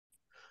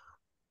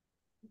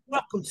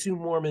Welcome to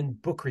Mormon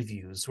Book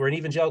Reviews, where an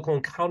evangelical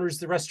encounters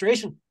the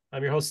restoration.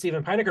 I'm your host, Steve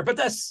Pynakker, but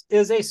this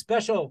is a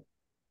special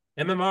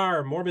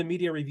MMR, Mormon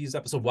Media Reviews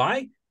episode.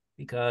 Why?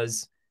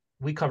 Because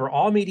we cover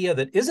all media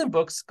that isn't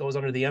books, goes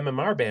under the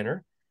MMR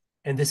banner,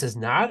 and this is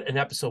not an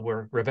episode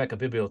where Rebecca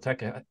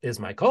Bibliotheca is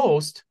my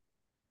co-host.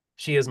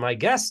 She is my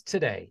guest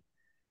today.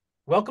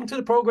 Welcome to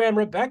the program,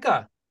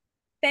 Rebecca.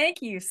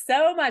 Thank you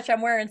so much. I'm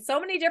wearing so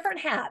many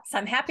different hats.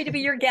 I'm happy to be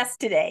your guest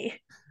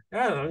today.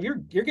 I don't know,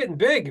 you're getting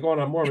big. You're going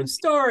on Mormon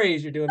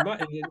stories. You're doing,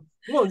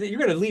 well, you're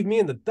going to leave me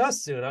in the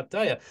dust soon, I'll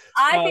tell you.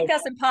 I think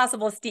that's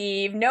impossible,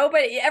 Steve.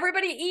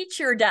 Everybody eats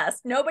your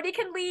dust. Nobody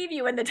can leave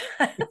you in the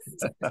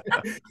dust.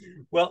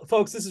 Well,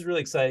 folks, this is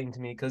really exciting to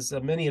me because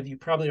many of you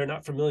probably are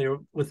not familiar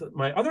with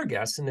my other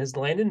guest, and is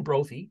Landon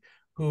Brophy,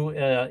 who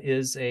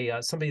is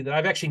somebody that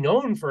I've actually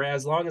known for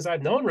as long as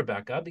I've known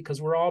Rebecca,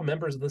 because we're all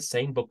members of the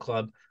same book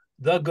club,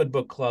 the Good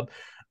Book Club.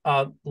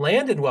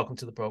 Landon, welcome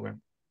to the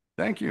program.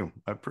 Thank you.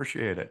 I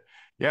appreciate it.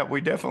 Yeah,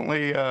 we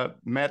definitely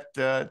met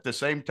at the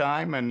same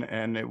time,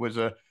 and it was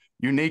a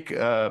unique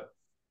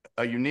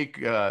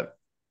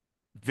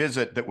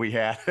visit that we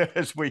had.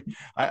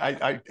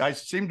 I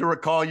seem to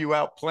recall you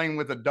out playing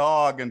with a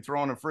dog and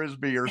throwing a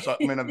frisbee or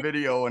something in a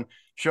video and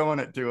showing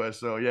it to us.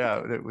 So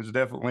yeah, it was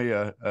definitely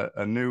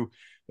a new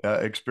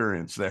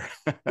experience there.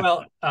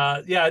 Well,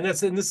 yeah, and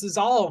this is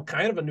all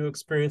kind of a new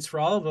experience for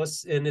all of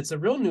us, and it's a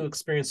real new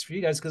experience for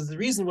you guys, because the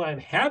reason why I'm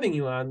having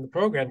you on the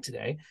program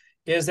today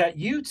is that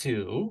you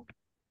two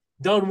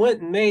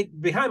went and made,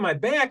 behind my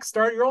back,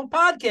 start your own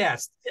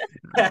podcast.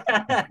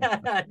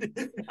 I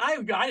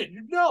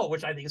didn't know,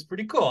 which I think is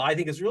pretty cool. I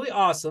think it's really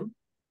awesome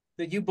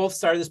that you both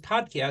started this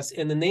podcast,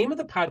 and the name of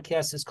the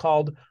podcast is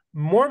called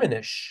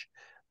Mormonish.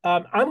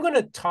 I'm going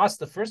to toss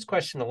the first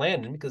question to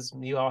Landon, because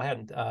you all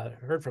hadn't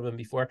heard from him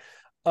before.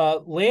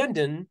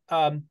 Landon,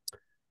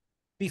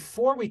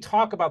 before we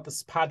talk about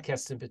this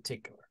podcast in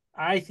particular,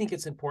 I think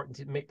it's important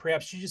to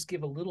perhaps you just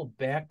give a little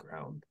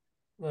background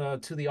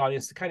to the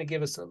audience to kind of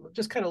give us,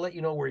 just kind of let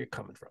you know where you're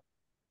coming from.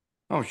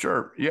 Oh,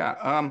 sure.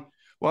 Yeah.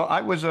 Well,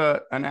 I was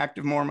an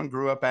active Mormon,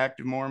 grew up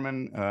active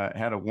Mormon,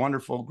 had a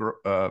wonderful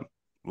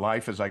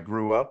life as I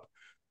grew up,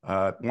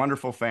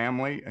 wonderful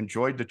family,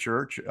 enjoyed the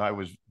church. I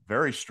was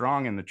very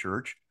strong in the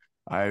church.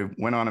 I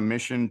went on a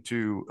mission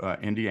to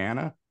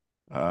Indiana,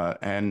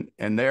 and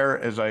there,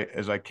 as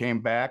I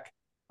came back,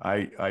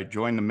 I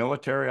joined the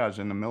military. I was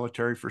in the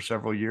military for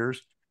several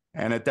years,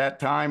 and at that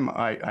time,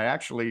 I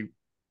actually,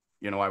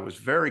 I was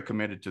very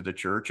committed to the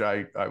church.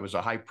 I was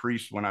a high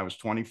priest when I was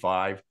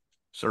 25,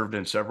 served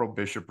in several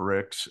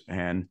bishoprics,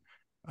 and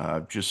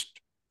just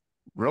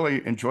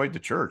really enjoyed the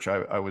church.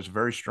 I was a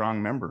very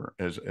strong member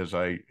as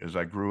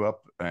I grew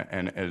up,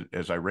 and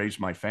as I raised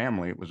my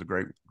family. It was a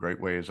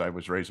great way as I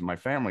was raising my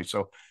family.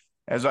 So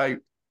as I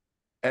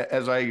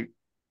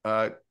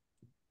got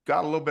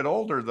a little bit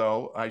older,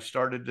 though,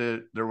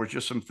 there was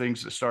just some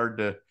things that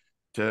started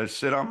to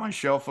sit on my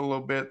shelf a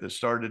little bit, that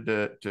started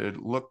to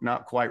look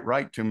not quite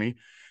right to me.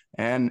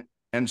 And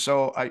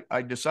so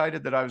I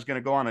decided that I was going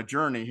to go on a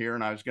journey here,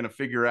 and I was going to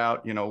figure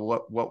out,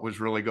 what was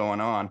really going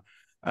on.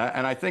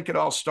 And I think it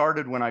all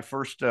started when I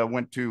first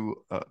went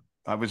to,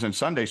 I was in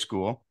Sunday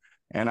school,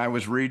 and I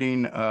was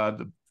reading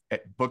the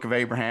Book of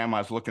Abraham.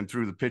 I was looking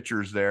through the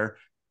pictures there,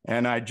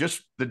 and I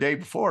just the day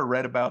before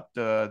read about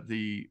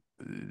the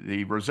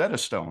Rosetta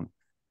Stone.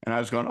 And I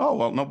was going, oh,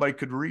 well, nobody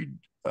could read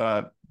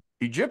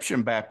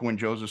Egyptian back when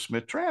Joseph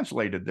Smith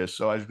translated this.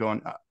 So I was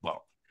going,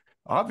 well,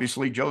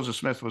 obviously Joseph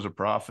Smith was a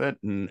prophet,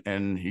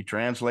 and he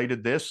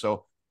translated this.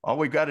 So all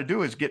we've got to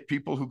do is get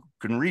people who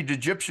can read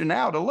Egyptian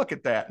now to look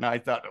at that. And I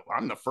thought, well,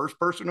 I'm the first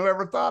person who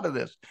ever thought of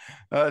this.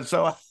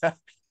 So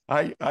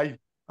I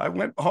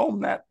went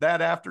home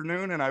that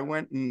afternoon, and I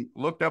went and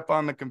looked up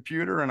on the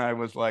computer, and I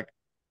was like,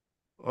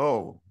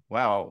 oh,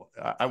 wow.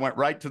 I went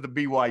right to the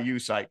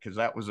BYU site, because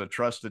that was a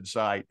trusted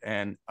site.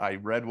 And I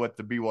read what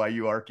the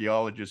BYU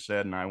archaeologist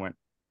said, and I went,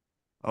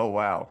 oh,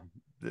 wow,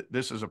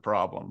 this is a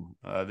problem.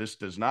 This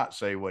does not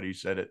say what he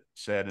said it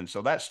said. And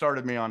so that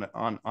started me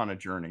on a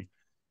journey.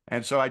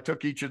 And so I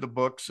took each of the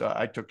books.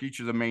 I took each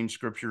of the main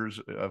scriptures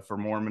for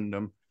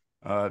Mormondom,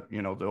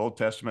 the Old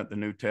Testament, the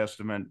New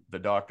Testament, the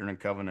Doctrine and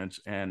Covenants,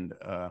 and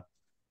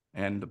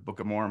the Book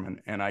of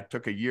Mormon. And I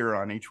took a year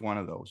on each one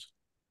of those.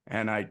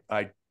 And I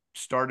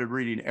started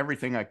reading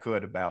everything I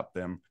could about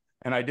them.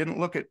 And I didn't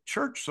look at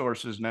church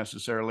sources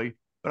necessarily,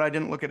 but I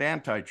didn't look at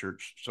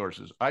anti-church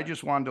sources. I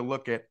just wanted to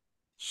look at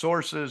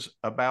sources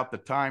about the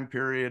time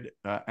period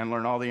and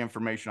learn all the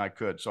information I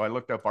could. So I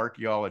looked up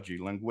archaeology,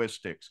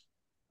 linguistics,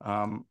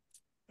 all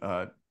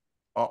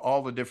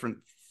the different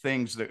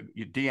things that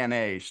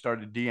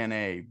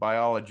DNA,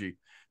 biology.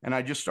 And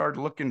I just started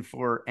looking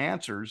for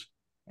answers.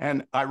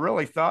 And I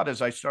really thought,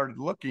 as I started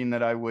looking,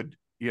 that I would,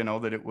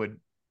 that it would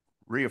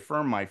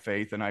reaffirm my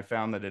faith. And I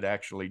found that it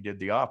actually did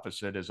the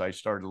opposite. As I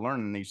started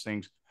learning these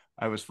things,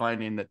 I was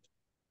finding that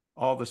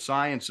all the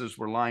sciences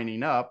were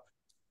lining up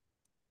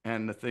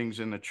and the things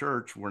in the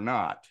church were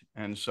not.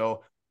 And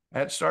so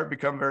that started to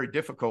become very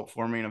difficult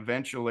for me. And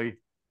eventually,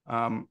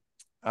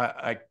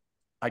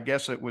 I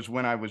guess it was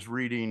when I was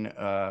reading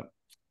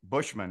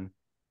Bushman.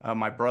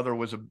 My brother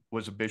was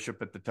a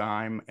bishop at the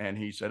time, and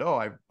he said, "Oh,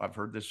 I've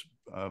heard this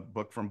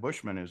book from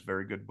Bushman is a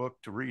very good book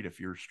to read if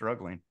you're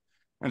struggling."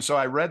 And so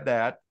I read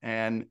that,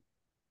 and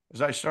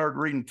as I started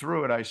reading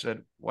through it, I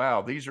said,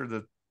 "Wow, these are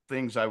the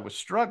things I was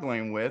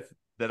struggling with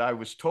that I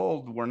was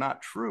told were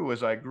not true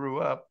as I grew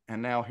up,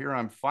 and now here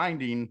I'm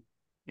finding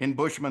in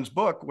Bushman's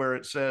book where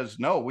it says,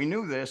 no, we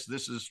knew this.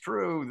 This is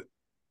true."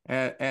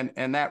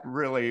 And that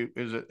really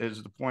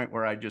is the point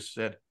where I just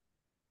said,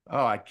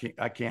 "Oh, I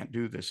can't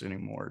do this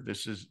anymore.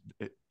 This is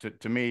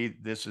to me,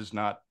 this is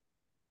not,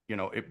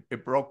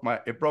 it broke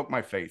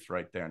my faith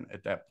right then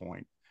at that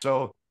point."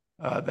 So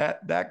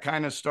that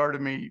kind of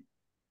started me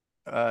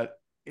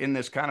in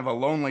this kind of a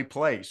lonely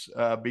place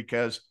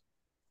because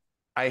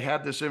I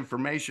had this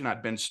information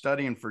I'd been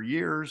studying for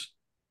years,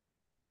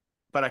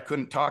 but I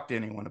couldn't talk to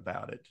anyone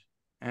about it.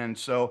 And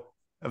so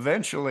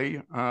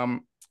eventually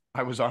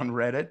I was on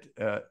Reddit,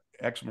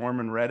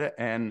 ex-Mormon Reddit,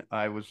 and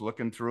I was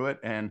looking through it,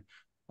 and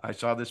I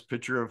saw this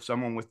picture of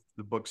someone with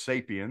the book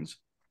Sapiens.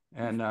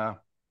 And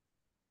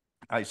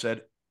I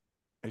said,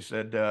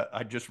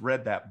 I just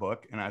read that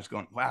book, and I was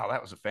going, wow,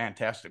 that was a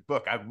fantastic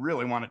book. I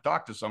really want to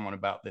talk to someone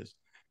about this.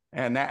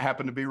 And that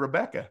happened to be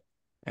Rebecca.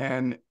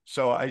 And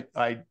so I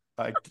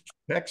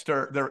texted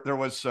her. There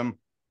was some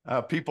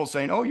people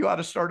saying, "Oh, you ought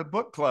to start a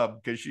book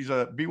club because she's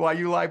a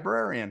BYU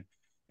librarian."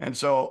 And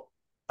so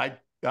I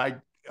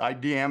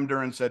DM'd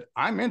her and said,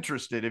 "I'm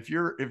interested. If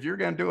you're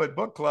going to do a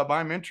book club,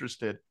 I'm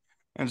interested."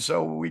 And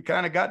so we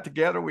kind of got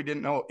together. We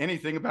didn't know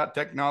anything about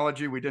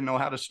technology. We didn't know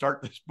how to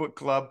start this book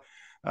club,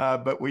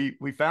 but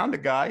we found a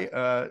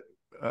guy,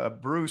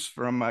 Bruce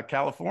from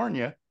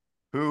California,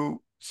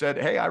 who said,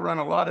 "Hey, I run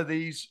a lot of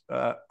these.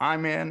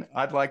 I'm in.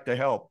 I'd like to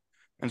help."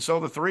 And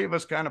so the three of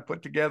us kind of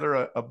put together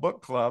a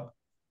book club,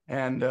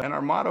 and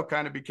our motto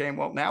kind of became,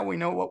 well, now we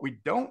know what we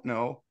don't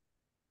know.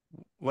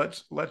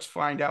 Let's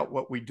find out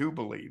what we do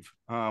believe.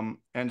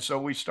 And so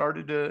we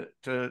started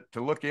to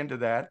look into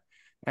that.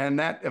 And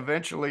that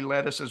eventually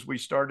led us, as we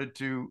started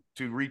to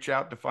reach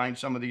out to find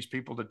some of these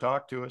people to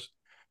talk to us,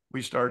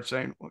 we started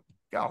saying, well,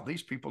 God,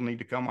 these people need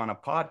to come on a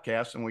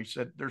podcast. And we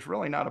said, there's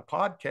really not a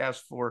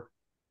podcast for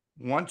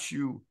once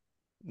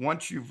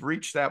you've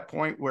reached that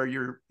point where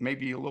you're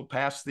maybe a little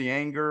past the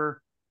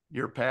anger,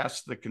 you're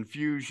past the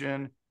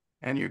confusion,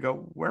 and you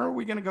go, where are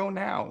we going to go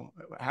now?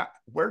 How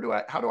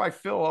do I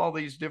fill all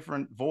these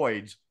different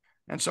voids?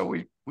 And so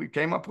we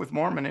came up with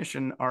Mormonish,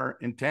 and our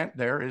intent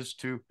there is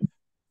to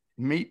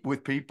meet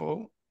with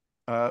people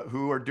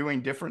who are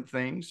doing different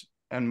things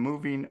and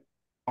moving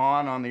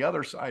on the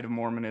other side of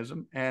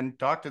Mormonism, and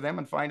talk to them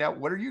and find out,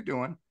 what are you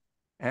doing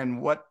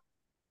and what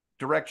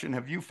direction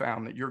have you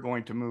found that you're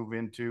going to move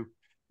into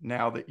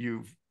now that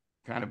you've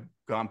kind of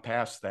gone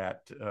past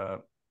that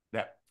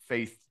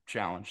faith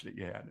challenge that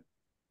you had.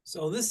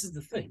 So this is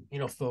the thing,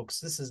 folks,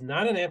 this is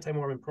not an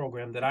anti-Mormon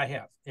program that I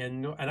have.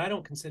 And I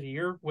don't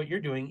consider what you're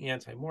doing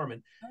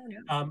anti-Mormon. Oh,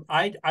 yeah.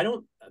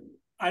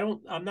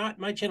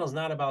 My channel is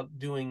not about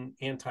doing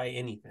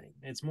anti-anything.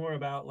 It's more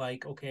about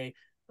like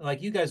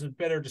you guys would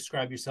better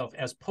describe yourself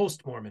as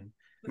post-Mormon.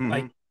 Mm-hmm.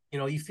 Like,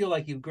 you feel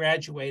like you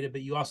graduated,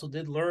 but you also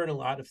did learn a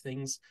lot of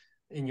things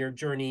in your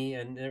journey,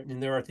 and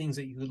there are things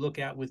that you look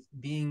at with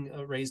being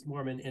raised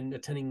Mormon and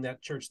attending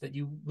that church that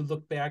you would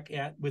look back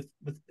at with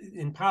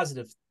in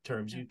positive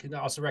terms. You can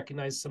also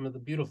recognize some of the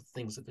beautiful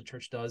things that the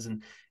church does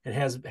and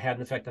has had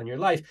an effect on your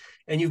life.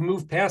 And you've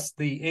moved past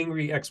the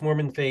angry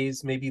ex-Mormon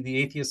phase, maybe the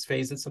atheist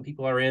phase that some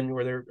people are in,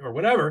 or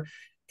whatever.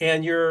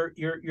 And you're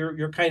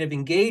kind of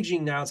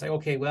engaging now. It's like,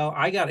 okay, well,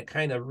 I got to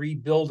kind of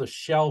rebuild a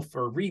shelf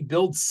or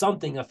rebuild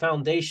something, a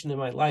foundation in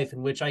my life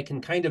in which I can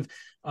kind of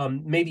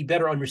maybe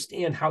better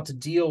understand how to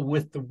deal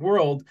with the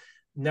world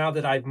now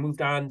that I've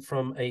moved on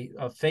from a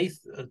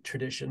faith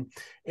tradition.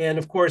 And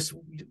of course,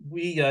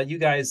 you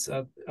guys,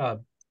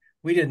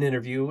 we did an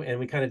interview and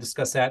we kind of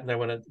discussed that. And I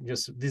want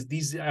to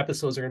these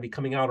episodes are going to be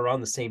coming out around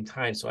the same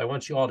time. So I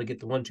want you all to get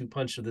the 1-2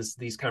 punch of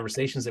these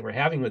conversations that we're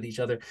having with each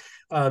other.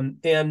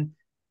 And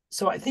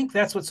so I think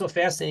that's what's so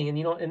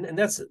fascinating. And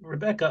that's,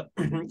 Rebecca,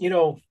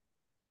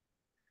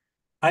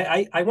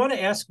 I want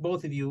to ask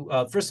both of you,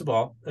 first of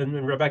all,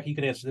 and Rebecca, you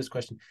can answer this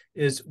question,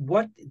 is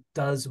what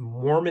does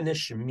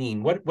Mormonish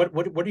mean? What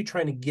are you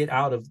trying to get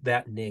out of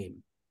that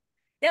name?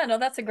 Yeah, no,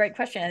 that's a great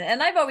question.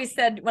 And I've always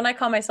said, when I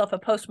call myself a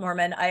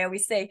post-Mormon, I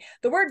always say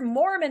the word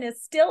Mormon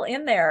is still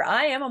in there.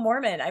 I am a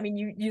Mormon. I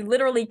mean, you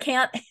literally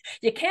can't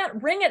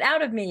wring it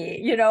out of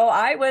me.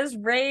 I was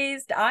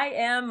raised, I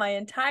am my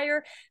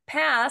entire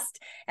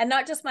past, and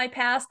not just my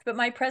past, but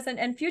my present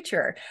and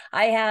future.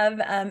 I have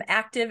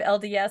active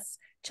LDS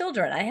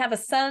children. I have a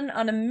son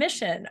on a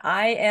mission.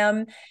 I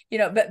am,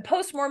 but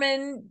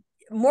post-Mormon,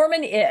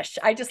 Mormon-ish.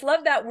 I just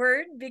love that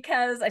word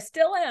because I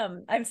still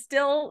am. I'm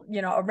still,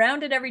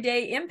 around it every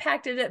day,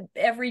 impacted it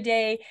every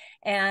day,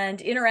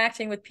 and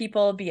interacting with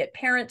people, be it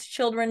parents,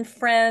 children,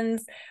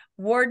 friends,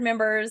 ward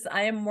members.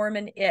 I am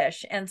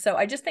Mormon-ish. And so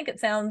I just think it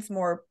sounds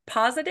more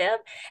positive.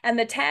 And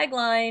the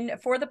tagline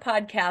for the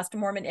podcast,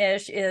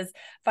 Mormon-ish, is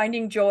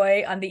finding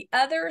joy on the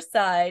other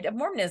side of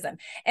Mormonism.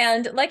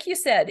 And like you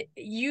said,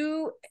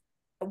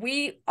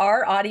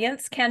 our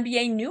audience can be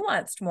a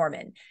nuanced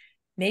Mormon.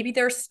 Maybe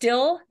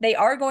they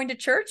are going to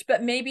church,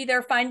 but maybe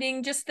they're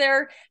finding just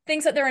their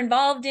things that they're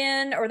involved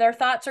in, or their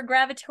thoughts are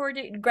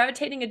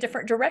gravitating a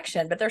different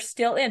direction, but they're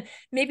still in.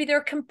 Maybe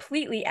they're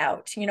completely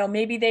out.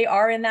 Maybe they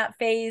are in that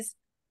phase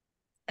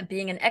of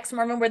being an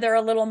ex-Mormon where they're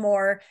a little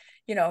more,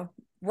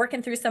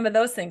 working through some of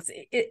those things.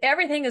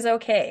 Everything is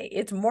okay.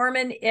 It's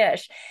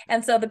Mormon-ish.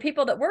 And so the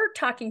people that we're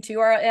talking to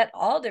are at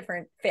all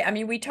different.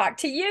 We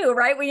talked to you,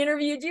 right? We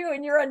interviewed you,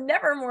 and you're a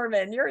never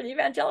Mormon. You're an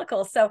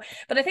evangelical. So,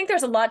 but I think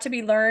there's a lot to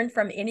be learned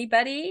from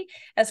anybody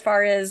as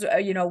far as,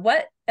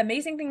 what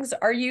amazing things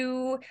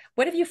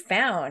what have you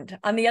found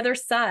on the other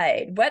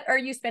side? What are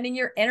you spending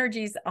your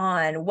energies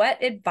on?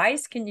 What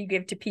advice can you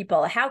give to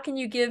people? How can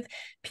you give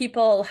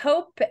people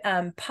hope,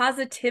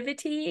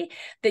 positivity,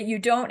 that you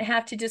don't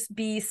have to just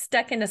be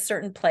stuck in a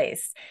certain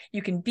place?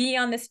 You can be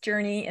on this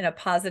journey in a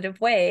positive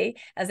way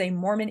as a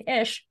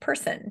Mormon-ish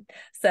person.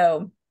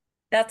 So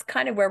that's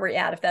kind of where we're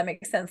at, if that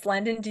makes sense.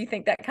 Landon, do you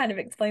think that kind of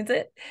explains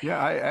it?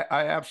 Yeah,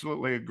 I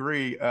absolutely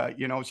agree.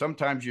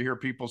 Sometimes you hear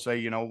people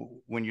say,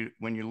 when you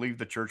leave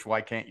the church,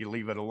 why can't you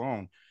leave it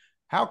alone?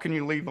 How can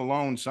you leave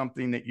alone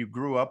something that you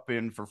grew up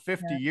in for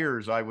 50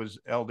 years? I was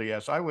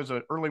LDS. I was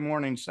an early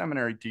morning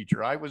seminary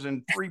teacher. I was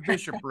in 3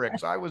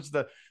 bishoprics. I was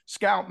the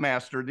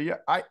scoutmaster.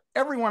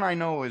 Everyone I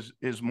know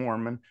is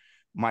Mormon.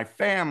 My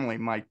family,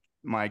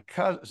 my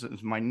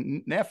cousins, my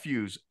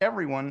nephews,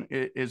 everyone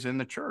is in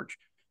the church.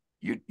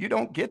 You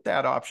don't get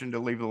that option to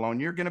leave it alone.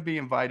 You're going to be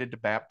invited to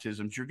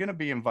baptisms. You're going to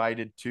be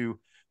invited to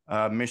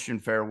mission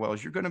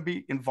farewells. You're going to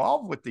be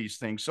involved with these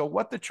things. So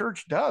what the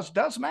church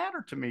does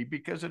matter to me,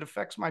 because it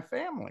affects my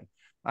family.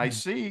 I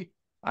see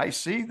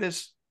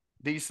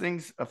these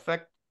things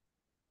affect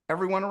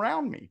everyone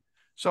around me.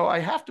 So I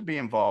have to be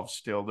involved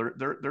still.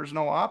 There's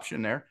no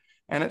option there.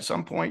 And at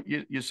some point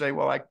you say,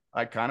 well,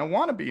 I kind of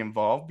want to be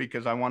involved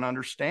because I want to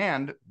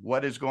understand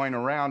what is going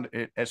around,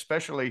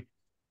 especially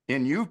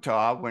in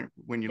Utah.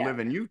 When you live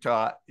in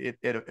Utah, it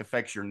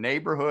affects your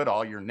neighborhood.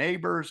 All your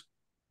neighbors,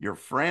 your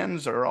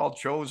friends are all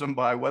chosen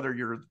by whether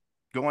you're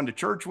going to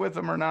church with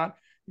them or not.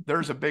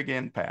 There's a big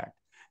impact.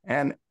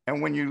 And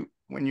when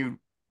you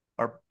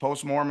are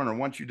post-Mormon, or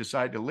once you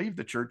decide to leave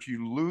the church,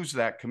 you lose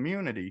that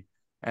community.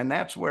 And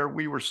that's where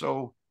we were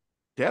so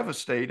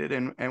devastated,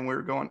 and we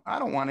were going, I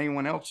don't want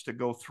anyone else to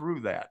go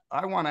through that.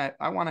 I want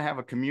to have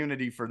a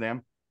community for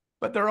them.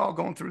 But they're all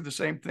going through the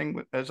same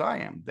thing as I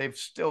am. They've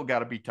still got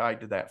to be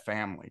tied to that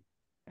family.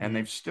 And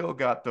they've still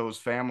got those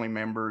family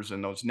members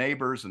and those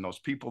neighbors and those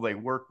people they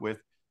work with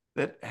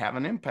that have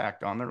an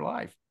impact on their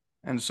life.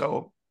 And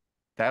so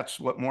that's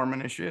what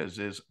Mormonish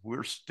is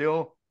we're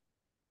still,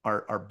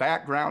 our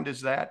background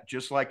is that.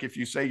 Just like if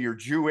you say you're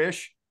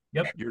Jewish,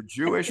 you're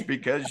Jewish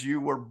because you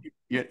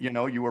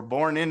were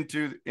born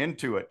into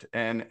it,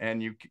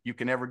 and you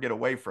can never get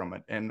away from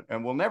it, and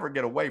we'll never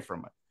get away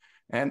from it.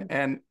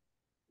 And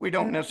we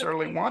don't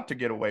necessarily want to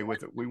get away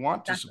with it. We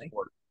want to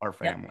support our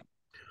family.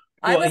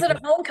 I was at a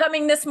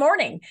homecoming this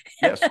morning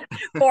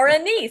for a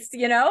niece,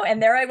 and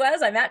there I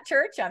was. I'm at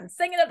church. I'm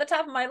singing at the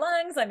top of my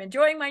lungs. I'm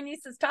enjoying my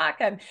niece's talk.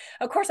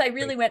 Of course, I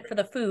really went for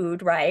the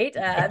food, right?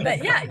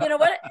 But yeah, you know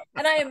what?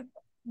 And I am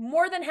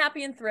more than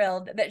happy and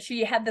thrilled that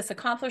she had this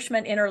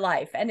accomplishment in her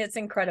life, and it's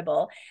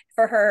incredible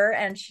for her,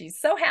 and she's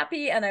so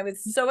happy, and I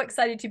was so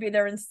excited to be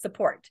there in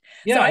support.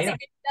 So I think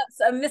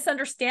that's a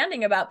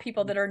misunderstanding about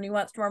people that are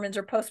nuanced Mormons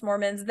or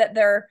post-Mormons, that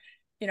they're,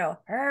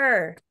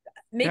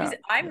 maybe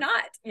I'm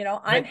not,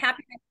 I'm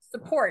happy to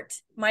support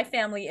my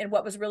family in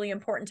what was really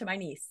important to my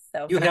niece.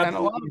 So you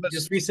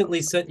just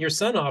recently sent your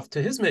son off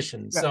to his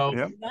mission.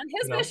 On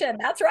his mission,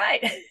 that's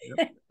right.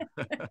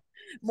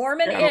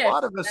 Mormon-ish. And a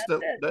lot of us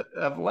that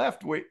have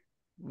left,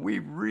 we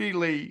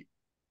really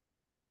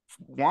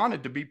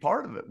wanted to be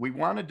part of it. We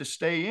wanted to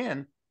stay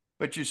in,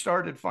 but you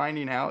started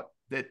finding out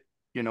that,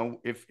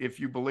 if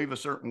you believe a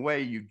certain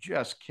way, you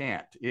just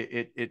can't.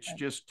 It's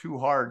just too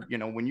hard.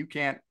 When you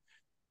can't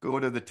go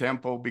to the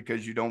temple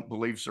because you don't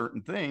believe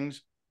certain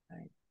things,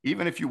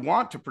 even if you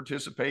want to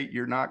participate,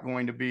 you're not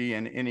going to be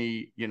in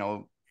any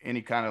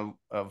kind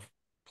of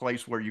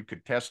place where you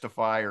could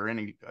testify, or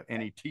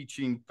any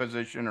teaching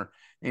position or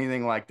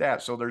anything like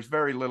that. So there's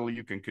very little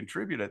you can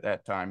contribute at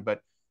that time.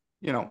 But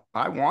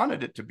I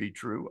wanted it to be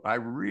true. I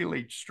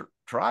really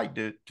tried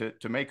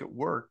to make it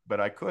work, but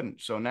I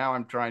couldn't. So now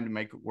I'm trying to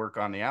make it work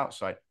on the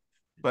outside.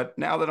 But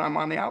now that I'm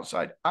on the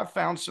outside, I've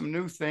found some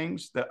new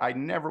things that I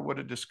never would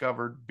have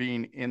discovered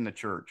being in the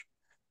church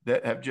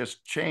that have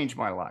just changed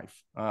my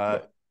life.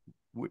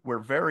 We're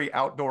very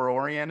outdoor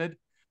oriented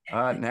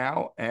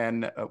now,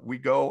 and we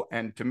go,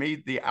 and to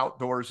me, the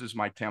outdoors is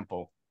my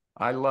temple.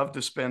 I love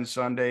to spend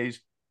Sundays,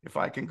 if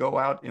I can go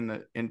out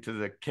into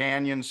the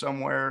canyon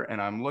somewhere,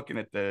 and I'm looking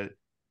at the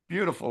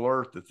beautiful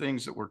earth, the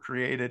things that were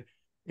created.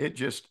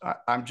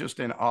 I'm just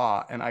in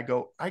awe, and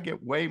I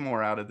get way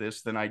more out of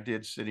this than I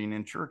did sitting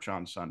in church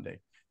on Sunday.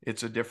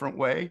 It's a different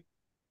way.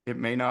 It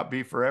may not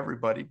be for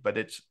everybody, but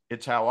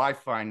it's how I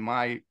find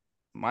my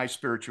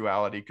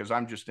spirituality, because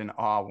I'm just in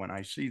awe when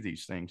I see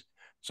these things.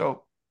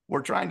 So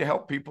we're trying to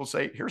help people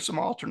say, here's some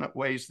alternate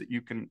ways that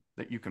you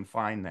can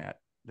find that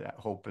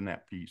hope and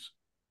that peace.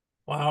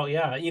 Wow.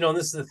 Yeah. You know, and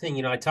this is the thing,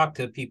 you know, I talk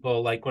to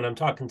people, like when I'm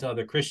talking to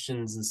other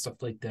Christians and stuff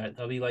like that,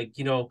 I'll be like,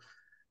 you know,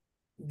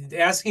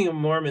 asking a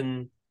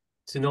Mormon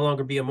to no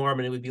longer be a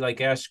Mormon, it would be like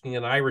asking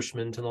an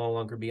Irishman to no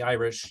longer be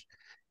Irish.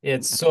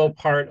 It's so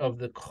part of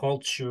the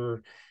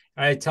culture.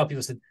 I tell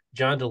people, said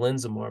John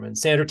DeLyn's a Mormon,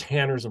 Sandra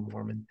Tanner's a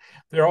Mormon.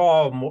 They're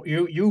all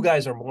you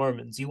guys are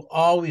Mormons. You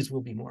always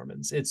will be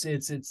Mormons.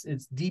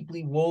 It's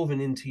deeply woven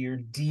into your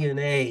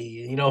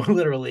DNA, you know,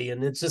 literally,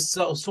 and it's just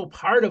so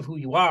part of who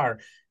you are.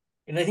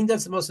 And I think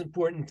that's the most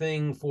important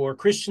thing for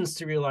Christians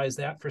to realize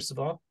that, first of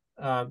all.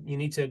 You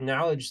need to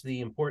acknowledge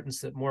the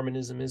importance that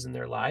Mormonism is in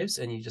their lives,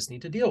 and you just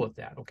need to deal with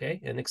that, okay?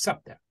 And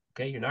accept that,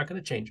 okay? You're not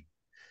going to change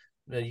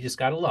them. You just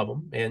got to love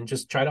them and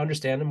just try to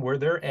understand them where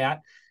they're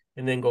at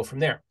and then go from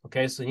there,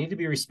 okay? So you need to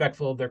be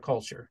respectful of their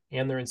culture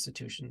and their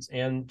institutions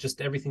and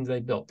just everything they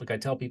built. Like I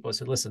tell people, I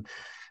said, listen,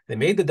 they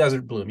made the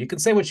desert bloom. You can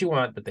say what you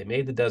want, but they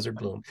made the desert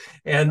bloom.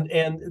 And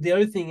the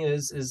other thing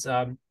is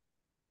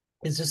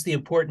just the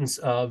importance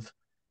of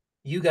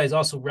you guys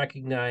also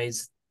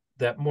recognize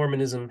that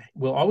Mormonism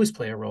will always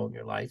play a role in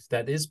your life.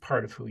 That is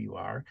part of who you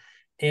are.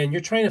 And you're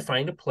trying to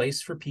find a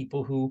place for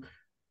people who,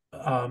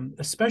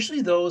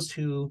 especially those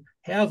who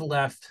have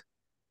left,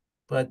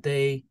 but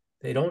they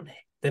don't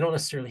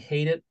necessarily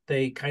hate it.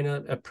 They kind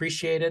of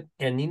appreciate it,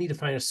 and you need to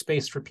find a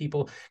space for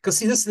people. Because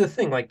see, this is the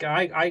thing. Like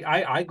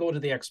I go to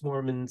the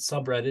ex-Mormon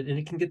subreddit, and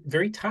it can get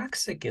very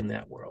toxic in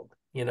that world,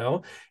 you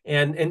know.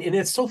 And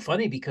it's so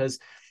funny because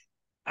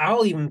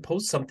I'll even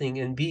post something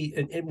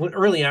and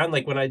early on,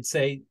 like when I'd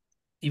say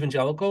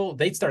evangelical,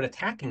 they'd start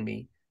attacking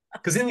me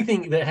because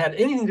anything that had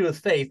anything to do with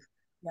faith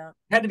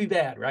had to be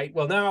bad, right?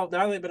 Well, now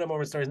they've been on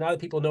Mormon Stories, now that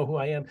people know who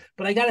I am,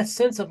 but I got a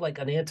sense of like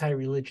an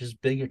anti-religious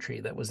bigotry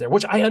that was there,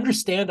 which I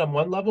understand on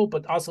one level,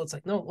 but also it's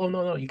like,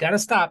 no, you got to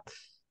stop.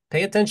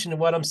 Pay attention to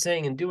what I'm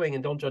saying and doing,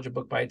 and don't judge a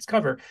book by its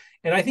cover.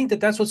 And I think that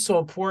that's what's so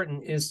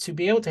important, is to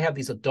be able to have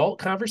these adult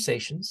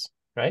conversations,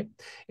 right?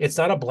 It's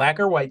not a black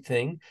or white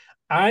thing.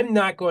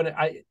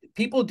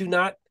 People do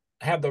not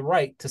have the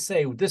right to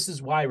say, this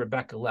is why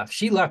Rebecca left.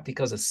 She left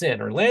because of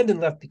sin, or Landon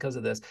left because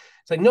of this.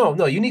 It's like,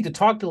 no, you need to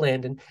talk to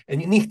Landon and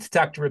you need to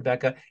talk to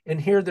Rebecca and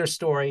hear their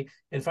story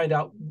and find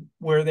out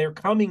where they're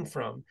coming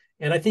from.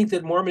 And I think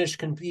that Mormonish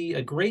can be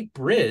a great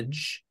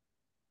bridge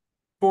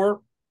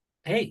for,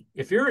 hey,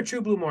 if you're a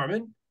true blue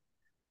Mormon,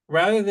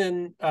 rather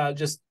than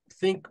just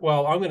think,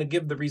 well, I'm going to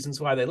give the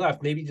reasons why they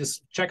left, maybe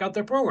just check out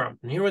their program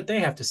and hear what they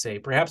have to say.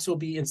 Perhaps it will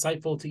be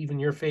insightful to even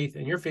your faith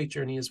and your faith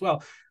journey as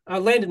well.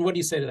 Landon, what do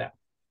you say to that?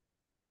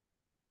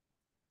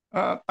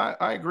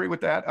 I agree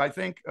with that. I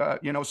think,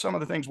 some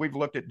of the things we've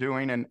looked at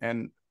doing,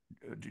 and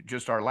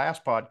just our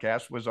last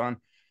podcast was on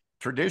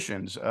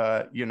traditions,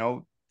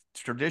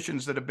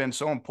 traditions that have been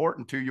so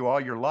important to you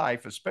all your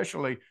life,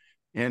 especially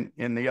in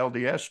the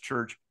LDS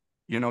church.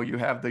 You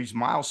have these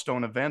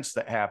milestone events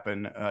that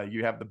happen.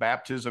 You have the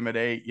baptism at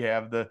 8. You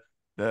have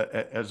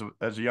as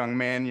a young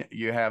man,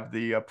 you have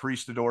the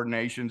priesthood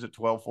ordinations at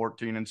 12,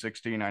 14, and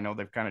 16. I know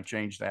they've kind of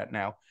changed that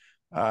now.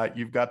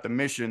 You've got the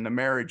mission, the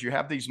marriage. You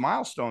have these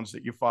milestones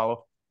that you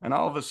follow, and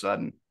all of a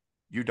sudden,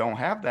 you don't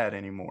have that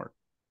anymore.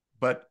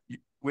 But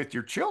with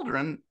your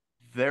children,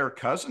 their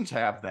cousins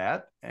have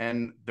that,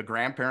 and the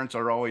grandparents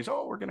are always,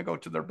 we're going to go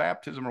to their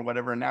baptism or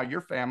whatever. And now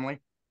your family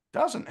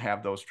doesn't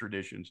have those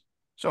traditions.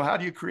 So how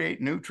do you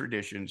create new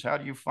traditions? How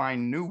do you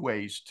find new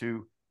ways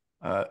to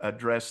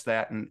address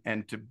that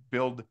and to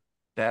build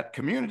that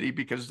community?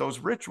 Because those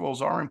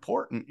rituals are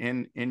important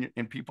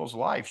in people's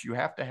lives. You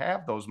have to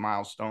have those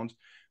milestones,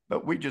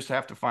 but we just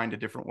have to find a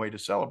different way to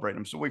celebrate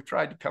them. So we've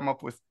tried to come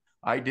up with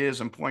ideas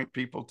and point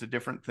people to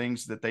different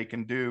things that they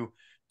can do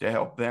to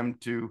help them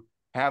to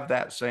have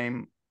that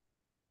same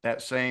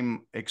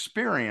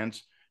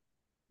experience,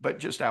 but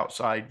just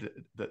outside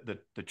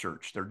the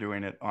church. They're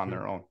doing it on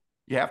their own.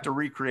 You have to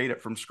recreate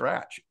it from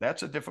scratch.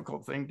 That's a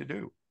difficult thing to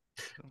do.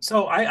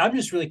 So I'm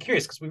just really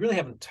curious, because we really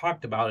haven't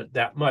talked about it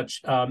that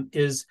much.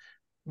 Is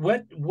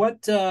what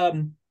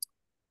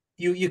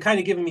you kind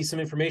of given me some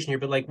information here,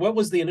 but like, what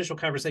was the initial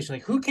conversation?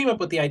 Like, who came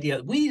up with the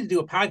idea we need to do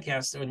a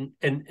podcast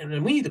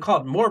and we need to call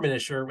it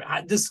Mormonish, or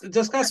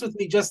discuss with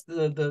me just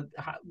the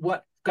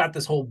what got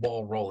this whole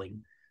ball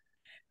rolling?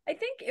 I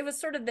think it was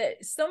sort of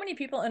so many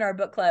people in our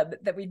book club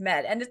that we've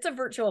met, and it's a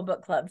virtual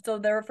book club. So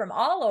they're from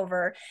all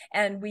over,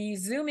 and we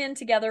Zoom in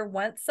together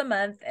once a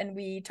month and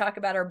we talk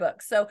about our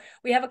books. So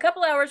we have a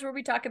couple hours where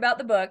we talk about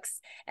the books,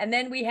 and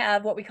then we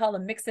have what we call a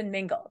mix and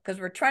mingle,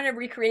 because we're trying to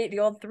recreate the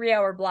old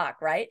 3-hour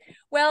block, right?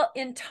 Well,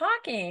 in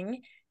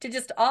talking to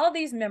just all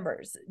these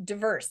members,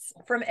 diverse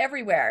from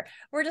everywhere,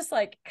 we're just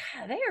like,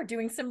 God, they are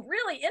doing some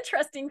really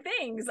interesting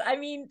things. I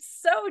mean,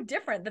 so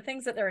different, the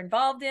things that they're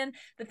involved in,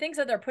 the things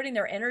that they're putting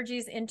their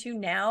energies into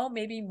now,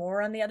 maybe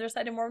more on the other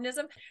side of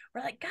Mormonism.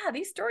 We're like, God,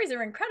 these stories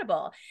are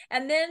incredible.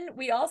 And then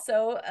we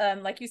also,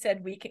 like you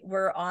said,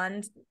 we're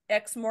on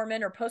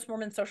ex-Mormon or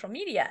post-Mormon social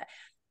media.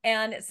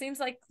 And it seems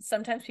like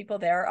sometimes people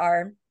there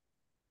are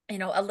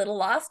a little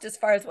lost as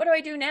far as, what do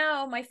I do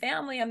now? My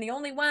family, I'm the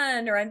only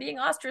one, or I'm being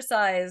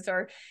ostracized,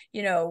 or,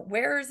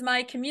 where's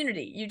my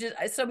community?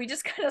 So we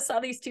just kind of saw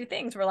these two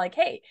things. We're like,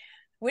 hey,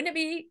 wouldn't it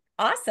be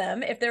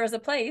awesome if there was a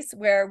place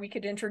where we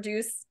could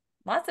introduce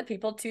lots of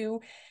people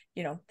to,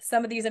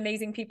 some of these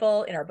amazing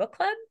people in our book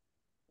club,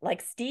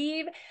 like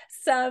Steve,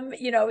 some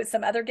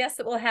other guests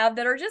that we'll have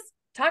that are just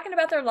talking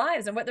about their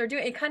lives and what they're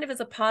doing. It kind of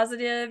is a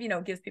positive,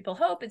 gives people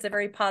hope. It's a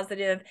very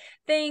positive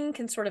thing,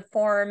 can sort of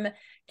form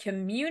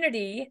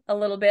community a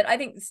little bit. I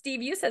think,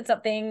 Steve, you said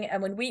something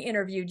when we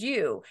interviewed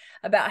you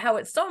about how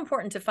it's so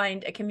important to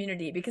find a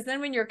community, because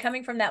then when you're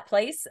coming from that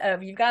place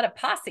of, you've got a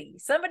posse,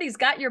 somebody's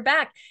got your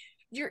back,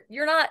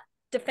 you're not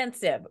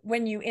defensive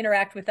when you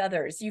interact with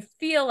others. You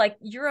feel like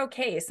you're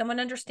okay. Someone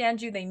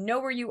understands you. They know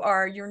where you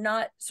are. You're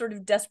not sort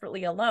of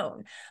desperately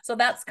alone. So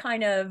that's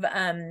kind of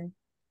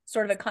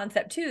sort of a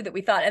concept too that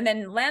we thought. And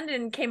then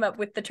Landon came up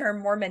with the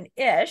term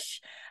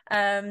Mormon-ish,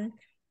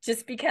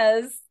 just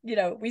because,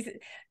 we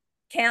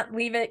can't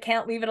leave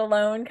it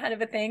alone kind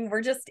of a thing.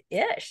 We're just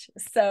ish.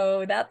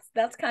 So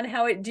that's kind of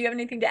how it, do you have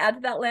anything to add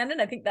to that,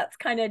 Landon? I think that's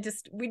kind of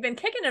just, we've been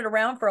kicking it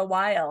around for a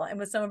while, and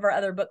with some of our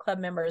other book club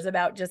members,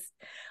 about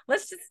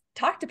let's just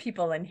talk to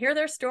people and hear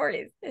their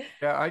stories.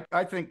 Yeah,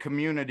 I think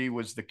community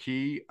was the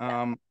key.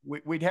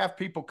 We'd have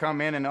people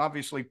come in, and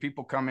obviously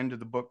people come into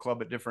the book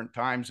club at different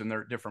times and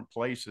they're at different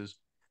places.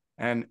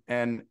 And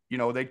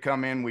they'd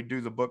come in, we'd do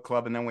the book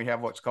club, and then we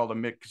have what's called a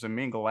mix and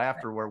mingle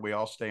after, where we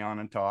all stay on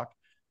and talk.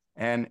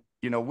 And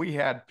we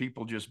had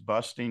people just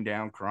busting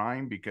down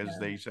crying because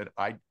they said,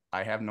 I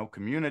have no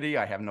community.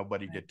 I have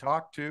nobody to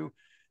talk to.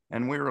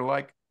 And we were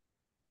like,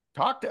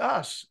 talk to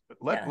us.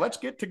 Let's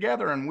get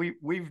together. And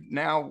we've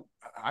now,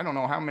 I don't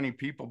know how many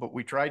people, but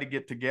we try to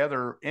get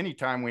together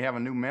anytime we have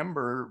a new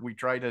member. We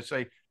try to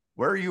say,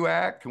 where are you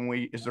at?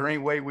 Is there any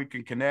way we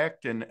can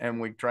connect? And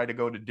we try to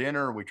go to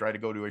dinner. We try to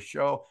go to a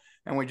show,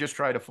 and we just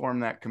try to form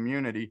that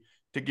community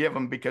to give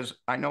them, because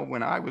I know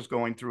when I was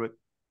going through it,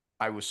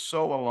 I was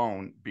so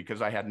alone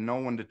because I had no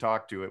one to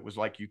talk to. It was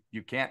like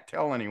you can't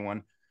tell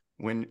anyone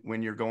when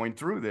you're going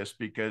through this,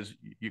 because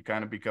you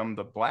kind of become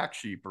the black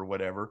sheep or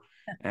whatever.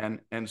 And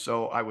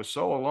so I was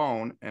so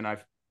alone, and I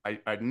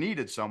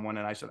needed someone,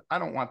 and I said, I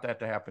don't want that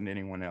to happen to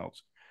anyone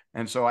else.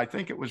 And so I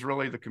think it was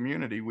really the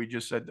community. We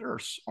just said, there are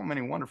so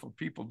many wonderful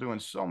people doing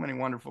so many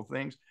wonderful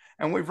things.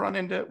 And we've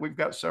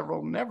got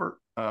several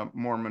never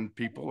Mormon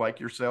people like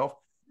yourself.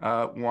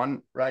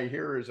 One right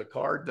here is a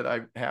card that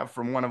I have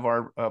from one of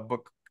our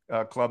book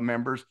club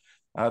members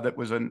that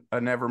was a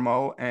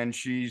Nevermo, and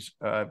she's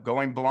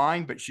going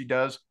blind, but she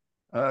does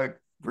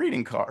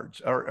greeting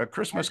cards or a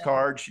Christmas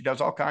card. She does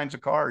all kinds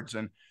of cards,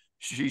 and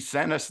she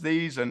sent us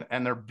these, and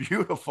they're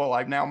beautiful.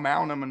 I've now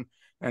mount them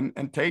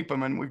and tape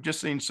them, and we've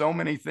just seen so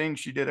many things.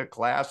 She did a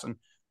class and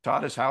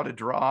taught us how to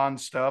draw and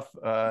stuff.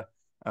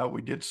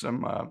 We did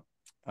some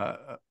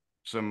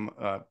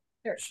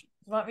Sure.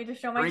 You want me to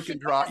show my drink and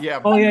draw?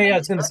 Yeah. Oh yeah. I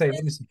was going to say,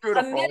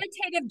 a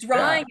meditative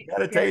drawing. Yeah,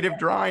 meditative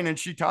drawing, and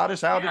she taught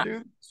us how to do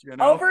this.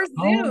 Over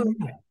Zoom.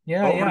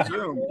 Over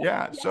Zoom.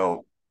 Yeah.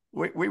 So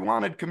we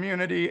wanted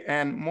community,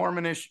 and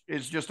Mormonish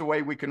is just a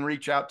way we can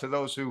reach out to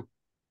those who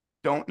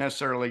don't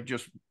necessarily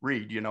just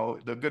read.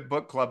 The Good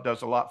Book Club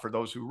does a lot for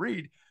those who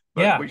read,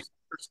 but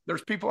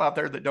there's people out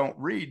there that don't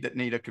read that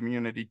need a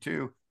community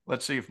too.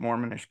 Let's see if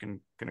Mormonish can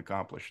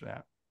accomplish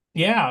that.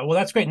 Yeah, well,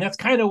 that's great, and that's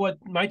kind of what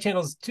my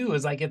channel is too.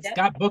 Is like, it's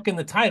got book in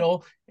the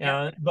title,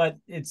 but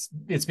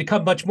it's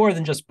become much more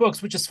than just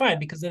books, which is fine,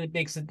 because then it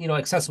makes it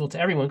accessible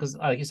to everyone. Because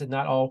like you said,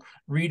 not all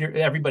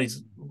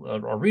everybody's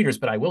or readers,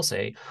 but I will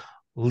say,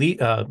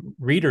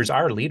 readers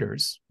are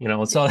leaders.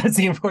 So that's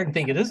the important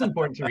thing. It is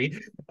important to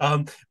read,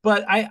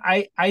 but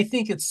I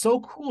think it's so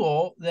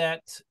cool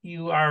that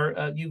you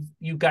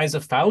guys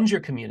have found your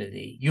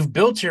community. You've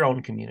built your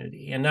own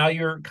community, and now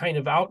you're kind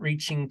of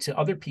outreaching to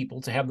other people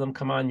to have them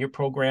come on your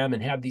program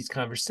and have these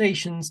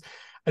conversations.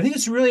 I think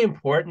it's really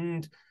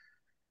important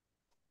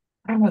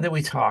that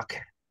we talk,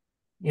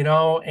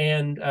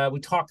 and we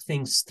talk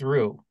things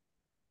through.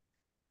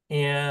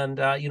 And,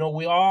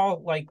 we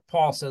all, like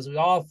Paul says, we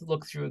all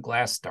look through a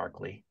glass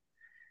darkly,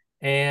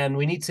 and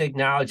we need to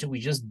acknowledge that we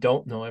just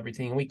don't know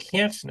everything, and we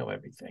can't know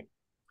everything.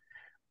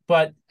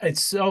 But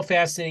it's so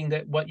fascinating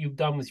that what you've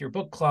done with your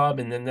book club,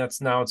 and then it's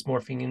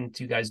morphing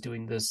into you guys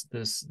doing this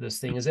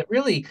thing, is that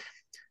really,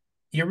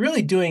 you're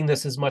really doing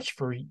this as much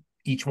for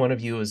each one of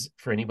you as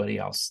for anybody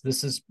else.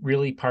 This is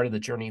really part of the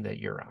journey that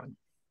you're on.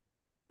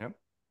 Yep,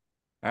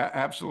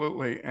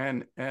 absolutely.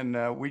 And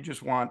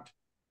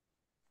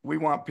we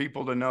want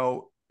people to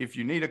know, if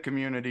you need a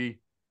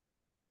community,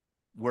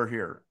 we're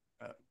here.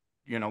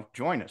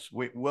 Join us.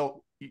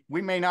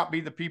 We may not be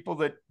the people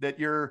that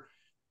you're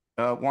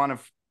want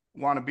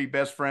to be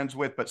best friends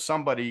with, but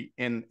somebody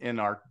in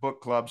our book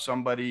club,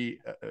 somebody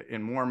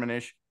in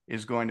Mormonish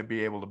is going to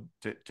be able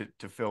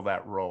to fill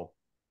that role.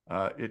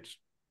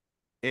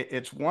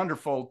 It's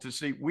wonderful to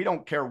see. We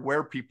don't care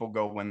where people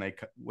go when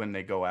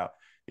they go out.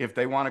 If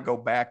they want to go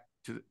back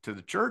to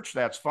the church,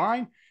 that's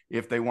fine.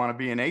 If they want to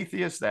be an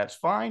atheist, that's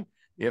fine.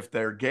 If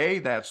they're gay,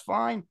 that's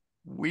fine.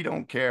 We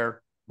don't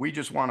care. we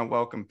just want to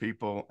welcome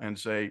people and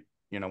say,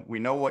 we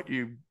know what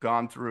you've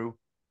gone through.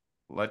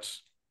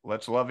 Let's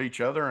love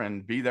each other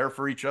and be there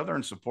for each other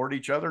and support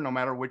each other no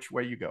matter which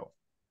way you go.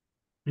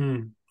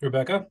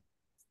 Rebecca?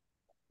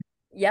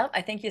 Yeah,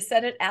 I think you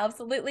said it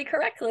absolutely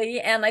correctly.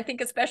 And I think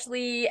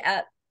especially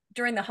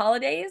during the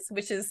holidays,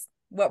 which is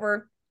what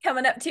we're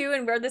coming up to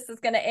and where this is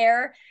going to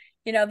air,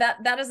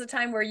 that is a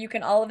time where you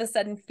can all of a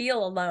sudden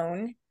feel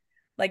alone,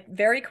 like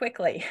very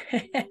quickly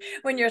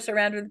when you're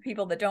surrounded with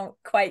people that don't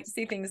quite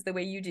see things the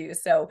way you do.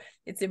 So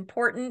it's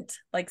important,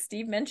 like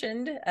Steve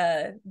mentioned,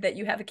 that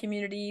you have a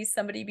community,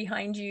 somebody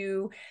behind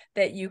you,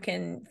 that you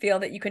can feel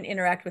that you can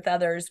interact with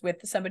others, with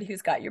somebody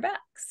who's got your back.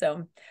 So I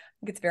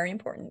think it's very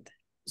important.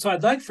 So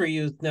I'd like for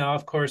you now,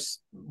 of course,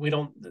 we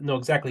don't know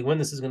exactly when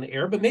this is going to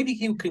air, but maybe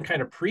you can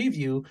kind of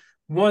preview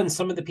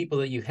some of the people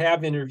that you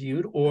have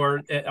interviewed,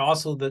 or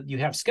also that you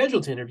have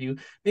scheduled to interview.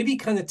 Maybe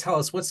kind of tell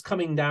us what's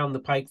coming down the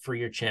pike for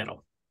your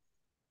channel.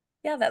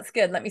 Yeah, that's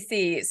good. Let me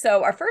see.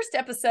 So our first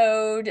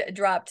episode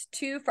dropped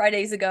 2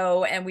 Fridays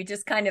ago, and we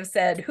just kind of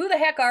said, who the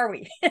heck are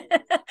we?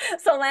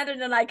 So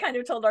Landon and I kind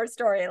of told our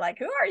story, like,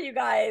 who are you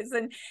guys?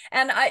 And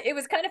it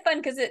was kind of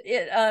fun because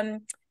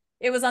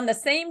it was on the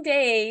same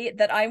day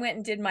that I went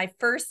and did my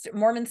first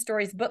Mormon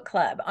Stories book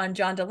club on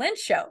John DeLynch's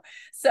show.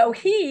 So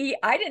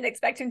I didn't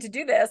expect him to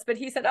do this, but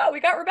he said, oh, we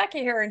got Rebecca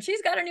here and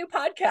she's got a new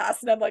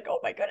podcast. And I'm like, oh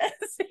my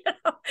goodness.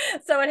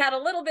 So it had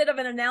a little bit of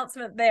an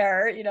announcement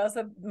there,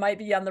 so it might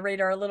be on the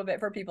radar a little bit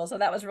for people. So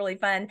that was really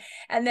fun.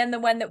 And then the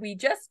one that we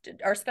just,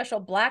 our special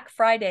Black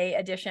Friday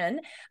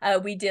edition,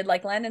 we did,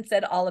 like Landon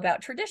said, all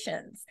about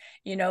traditions,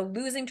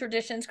 losing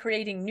traditions,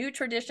 creating new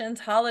traditions,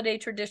 holiday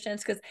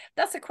traditions, because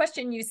that's a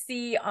question you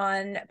see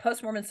on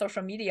post-Mormon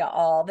social media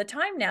all the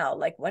time now.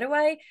 Like, what do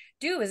I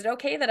do? Is it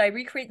okay that I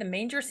recreate the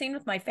manger scene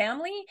with my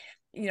family,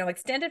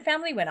 extended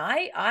family, when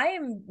I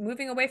am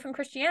moving away from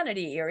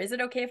Christianity? Or is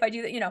it okay if I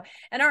do that?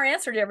 And our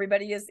answer to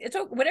everybody is, it's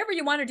whatever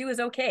you want to do is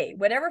okay.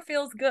 Whatever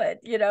feels good,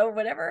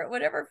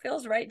 whatever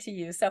feels right to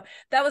you. So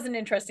that was an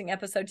interesting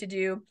episode to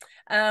do.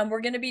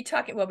 We're going to be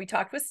talking, we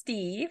talked with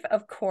Steve,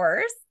 of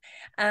course.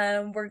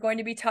 We're going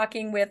to be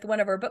talking with one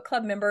of our book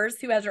club members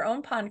who has her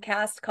own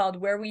podcast called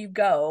Where Will You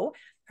Go?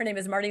 Her name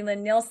is Marty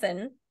Lynn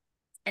Nielsen,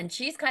 and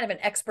she's kind of an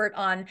expert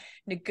on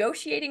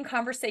negotiating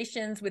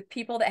conversations with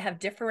people that have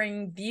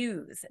differing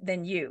views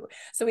than you.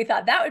 So we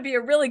thought that would be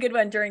a really good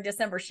one during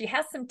December. She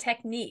has some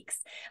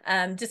techniques,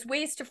 just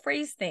ways to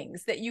phrase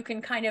things that you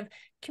can kind of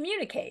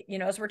communicate,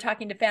 as we're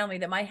talking to family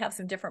that might have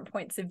some different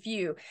points of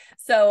view.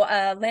 So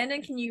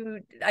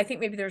Landon, I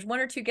think maybe there's 1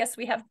 or 2 guests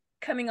we have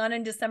coming on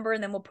in December,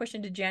 and then we'll push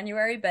into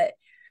January, but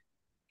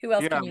who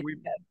else can you think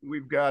of?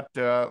 We've got,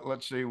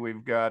 let's see,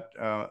 we've got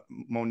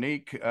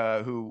Monique,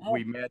 who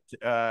we met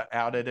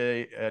out at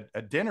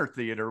a dinner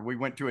theater. We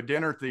went to a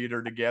dinner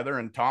theater together,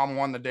 and Tom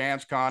won the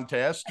dance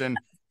contest. And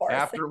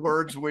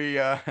afterwards, we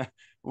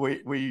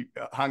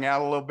hung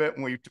out a little bit,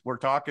 and we were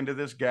talking to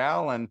this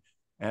gal. And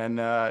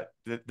the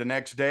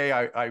next day,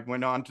 I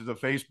went on to the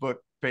Facebook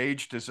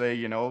page to say,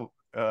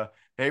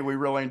 hey, we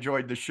really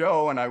enjoyed the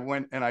show. And I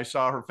went and I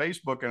saw her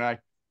Facebook, and I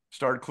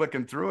started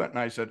clicking through it, and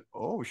I said,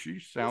 oh, she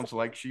sounds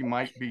like she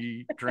might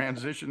be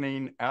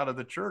transitioning out of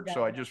the church.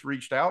 So I just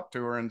reached out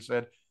to her and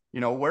said,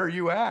 where are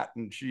you at?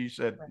 And she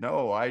said,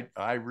 no,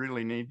 I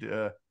really need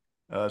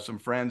some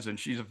friends. And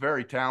she's a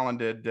very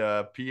talented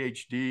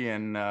PhD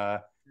in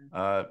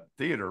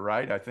theater,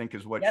 right? I think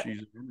is what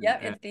she's in.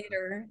 Yep, in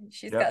theater.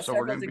 She's got so several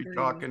we're going to be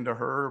talking to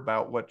her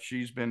about what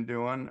she's been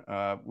doing.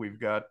 We've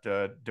got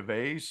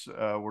DeVace.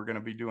 We're going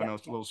to be doing a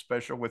little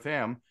special with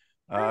him.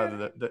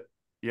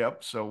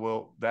 Yep.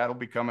 So that'll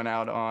be coming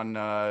out on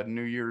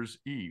New Year's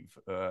Eve,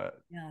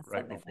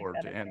 right before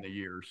to end the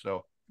year.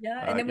 So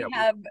and then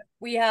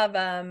we have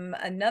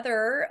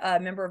another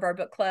member of our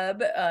book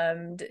club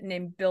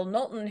named Bill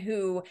Knowlton,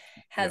 who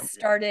has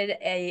started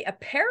a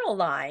apparel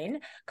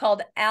line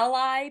called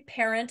Ally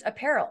Parent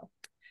Apparel,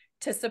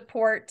 to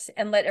support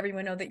and let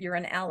everyone know that you're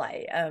an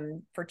ally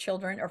for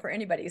children or for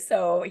anybody.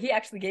 So he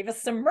actually gave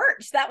us some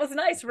merch. That was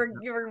nice.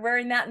 You were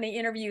wearing that in the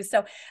interview.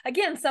 So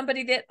again,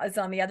 somebody that is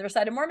on the other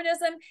side of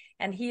Mormonism,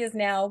 and he has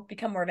now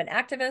become more of an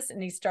activist,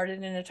 and he started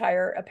an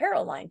entire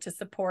apparel line to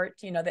support,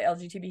 the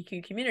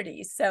LGBTQ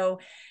community. So,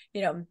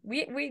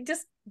 we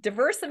just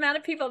diverse amount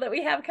of people that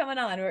we have coming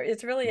on.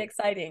 It's really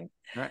exciting.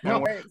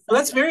 Well,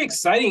 that's very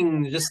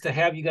exciting just to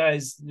have you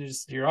guys,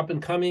 you're up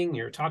and coming,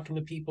 you're talking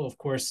to people, of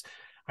course.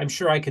 I'm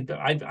sure I could,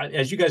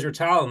 as you guys were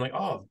telling, I'm like,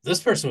 oh,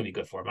 this person would be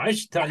good for him. I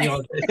should tell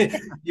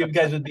you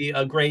guys would be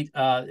a great,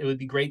 it would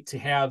be great to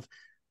have,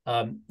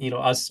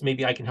 us,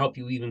 maybe I can help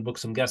you even book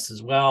some guests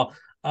as well.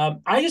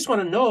 I just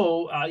want to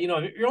know,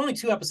 you're only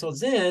 2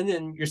 episodes in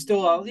and you're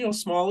still,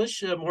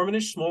 smallish,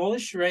 Mormonish,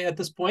 smallish, right at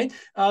this point.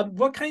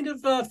 What kind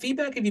of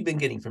feedback have you been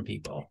getting from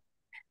people?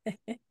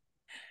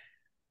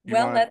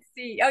 Let's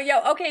see. Oh,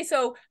 yeah. Okay.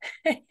 So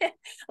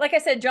like I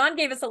said, John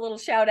gave us a little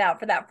shout out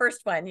for that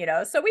first one,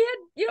 so we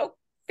had,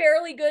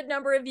 fairly good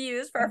number of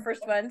views for our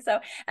first one. So,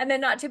 and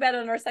then not too bad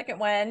on our second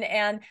one.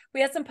 And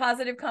we had some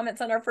positive comments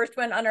on our first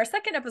one. On our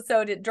second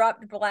episode, it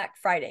dropped Black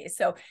Friday.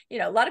 So,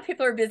 a lot of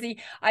people are busy.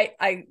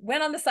 I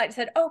went on the site and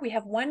said, oh, we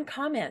have one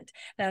comment.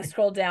 And I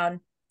scrolled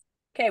down.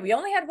 Okay, we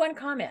only had one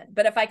comment,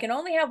 but if I can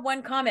only have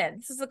one comment,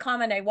 this is the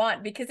comment I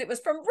want, because it was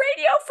from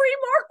Radio Free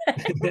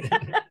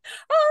Mormon.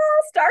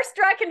 Oh,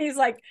 starstruck. And he's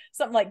like,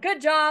 something like,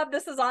 good job.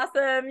 This is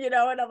awesome. And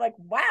I'm like,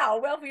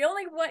 wow, well, if we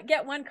only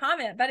get one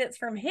comment, but it's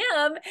from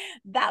him,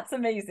 that's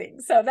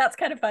amazing. So that's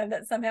kind of fun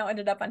that somehow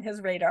ended up on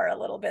his radar a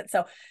little bit.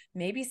 So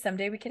maybe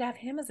someday we could have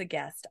him as a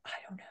guest. I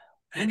don't know.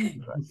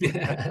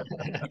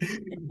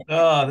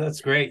 Oh, that's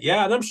great.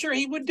 Yeah, and I'm sure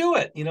he would do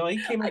it. He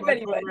came on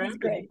the program. He's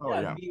great.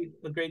 He'd be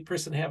a great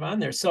person to have on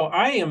there. So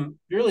I am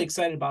really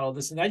excited about all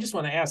this, and I just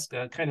want to ask,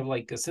 kind of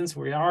like, since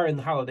we are in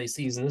the holiday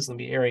season, this is going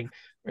to be airing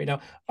right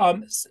now.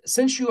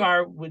 Since you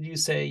are, would you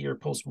say you're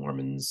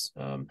post-Mormons?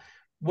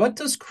 What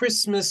does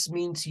Christmas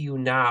mean to you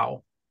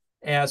now,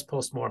 as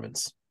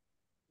post-Mormons?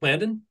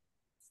 Landon?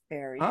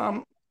 Very.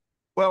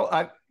 Well,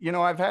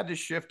 I've had to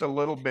shift a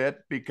little bit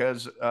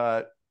because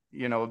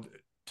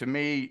to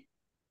me,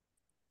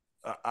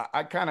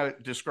 I kind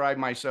of describe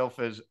myself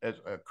as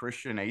a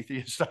Christian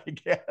atheist, I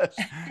guess.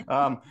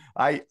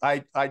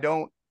 I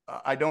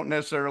don't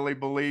necessarily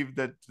believe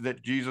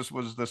that Jesus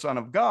was the Son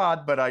of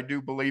God, but I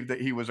do believe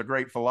that he was a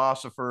great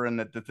philosopher and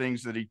that the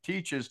things that he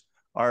teaches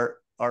are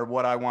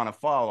what I want to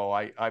follow.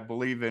 I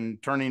believe in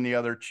turning the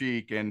other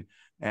cheek and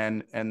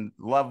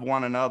love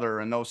one another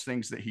and those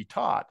things that he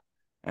taught.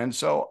 And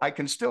so I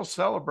can still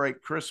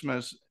celebrate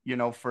Christmas,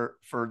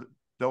 for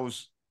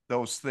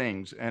those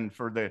things and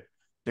for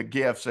the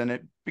gifts, and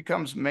it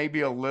becomes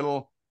maybe a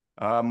little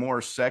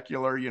more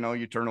secular.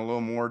 You turn a little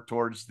more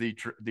towards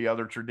the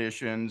other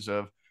traditions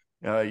of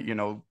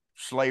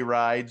sleigh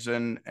rides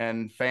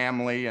and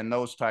family and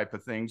those type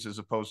of things, as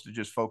opposed to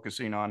just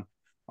focusing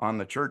on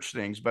the church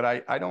things. But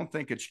I don't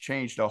think it's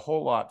changed a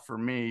whole lot for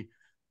me,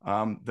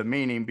 the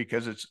meaning,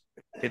 because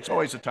it's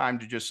always a time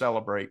to just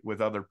celebrate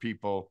with other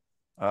people,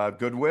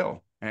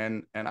 goodwill,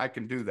 and I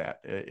can do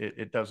that.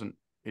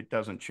 It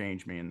doesn't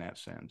change me in that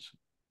sense.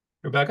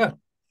 Rebecca?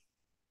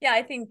 Yeah,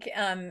 I think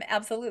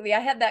absolutely. I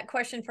had that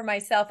question for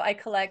myself. I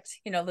collect,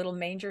 little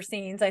manger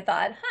scenes. I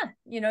thought,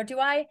 do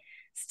I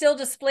still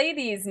display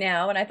these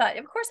now? And I thought,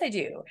 of course I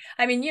do.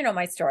 I mean,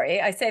 my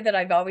story. I say that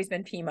I've always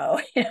been PMO,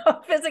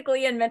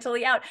 physically and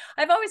mentally out.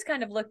 I've always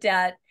kind of looked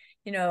at,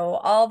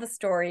 all the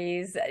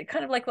stories,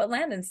 kind of like what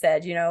Landon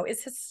said,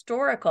 it's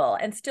historical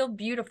and still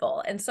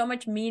beautiful, and so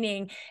much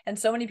meaning, and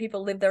so many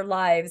people live their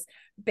lives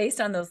based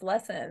on those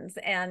lessons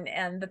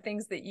and the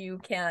things that you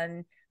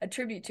can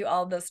attribute to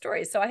all those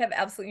stories. So I have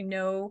absolutely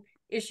no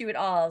issue at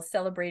all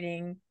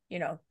celebrating,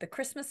 the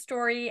Christmas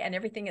story and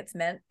everything it's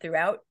meant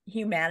throughout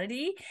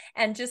humanity,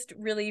 and just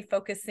really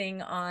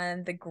focusing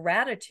on the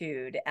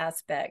gratitude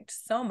aspect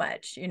so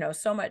much,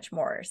 so much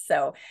more.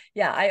 So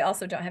yeah, I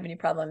also don't have any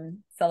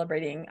problem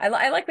celebrating.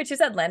 I like what you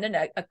said, Landon,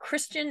 a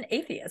Christian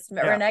atheist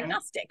or an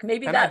agnostic.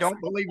 Maybe and I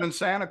don't believe in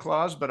Santa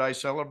Claus, but I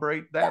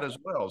celebrate that as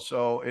well.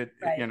 So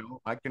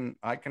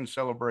I can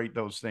celebrate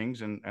those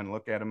things and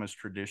look at them as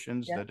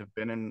traditions that have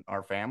been in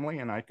our family,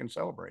 and I can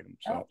celebrate them.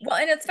 So well,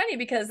 and it's funny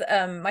because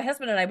my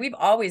husband and I, we've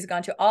always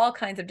gone to all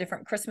kinds of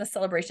different Christmas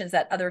celebrations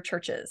at other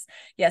churches.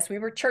 Yes, we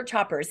were church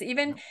hoppers.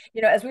 Even,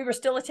 as we were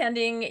still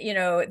attending,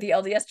 the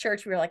LDS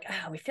church, we were like,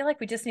 we feel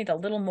like we just need a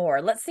little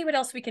more. Let's see what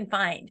else we can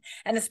find.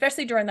 And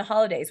especially during the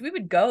holidays, we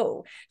would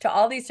go to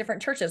all these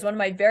different churches. One of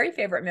my very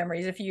favorite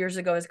memories a few years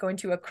ago is going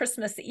to a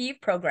Christmas Eve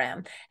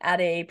program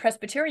at a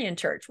Presbyterian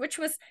church, which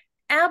was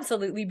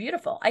absolutely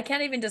beautiful. I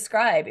can't even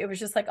describe. It was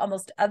just like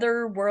almost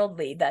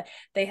otherworldly, that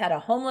they had a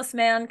homeless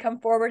man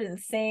come forward and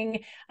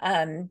sing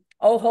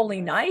Oh Holy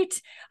Night.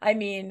 I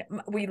mean,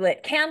 we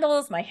lit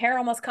candles. My hair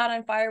almost caught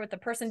on fire with the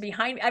person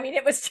behind me. I mean,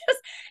 it was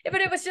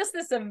just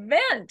this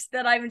event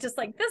that I'm just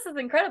like, this is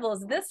incredible.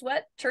 Is this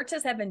what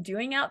churches have been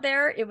doing out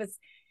there? It was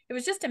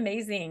just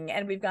amazing.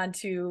 And we've gone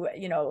to,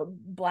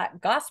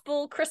 Black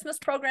gospel Christmas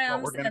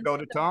programs. Well, we're going to go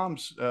to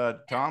Tom's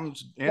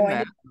in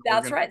that.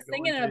 That's right.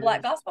 Singing in a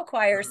Black gospel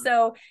choir.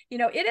 So,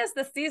 it is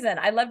the season.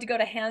 I love to go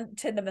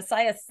to the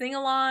Messiah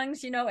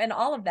sing-alongs, and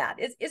all of that.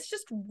 It's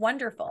just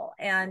wonderful,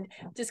 and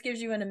just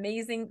gives you an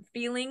amazing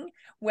feeling,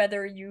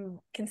 whether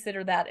you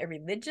consider that a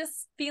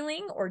religious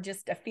feeling or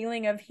just a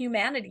feeling of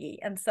humanity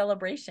and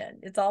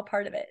celebration. It's all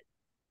part of it.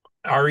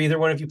 Are either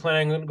one of you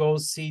planning to go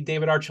see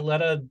David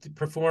Archuleta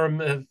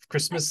perform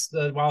Christmas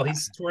while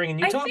he's touring in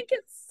Utah? I think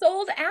it's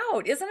sold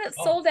out. Isn't it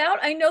sold out?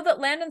 I know that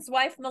Landon's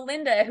wife,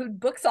 Melinda, who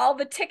books all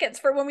the tickets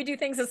for when we do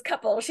things as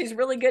couple, she's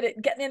really good at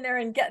getting in there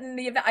and getting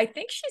the event. I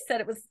think she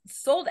said it was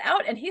sold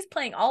out, and he's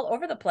playing all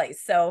over the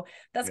place. So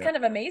that's kind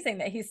of amazing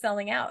that he's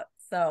selling out.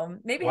 So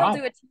maybe he'll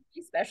do a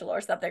TV special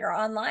or something, or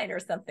online or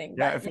something.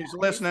 Yeah, if he's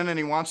listening and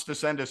he wants to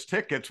send us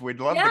tickets,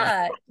 we'd love to.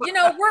 Yeah,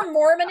 we're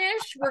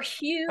Mormonish, we're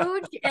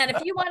huge, and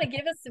if you want to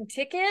give us some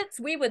tickets,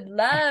 we would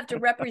love to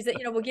represent.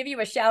 We'll give you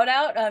a shout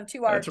out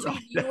to our two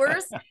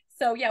viewers.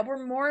 So yeah, we're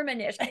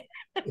Mormonish.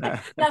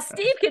 Now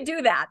Steve could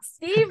do that.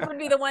 Steve would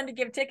be the one to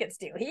give tickets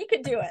to. He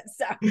could do it.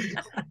 So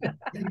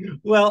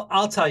well,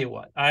 I'll tell you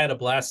what, I had a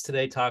blast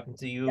today talking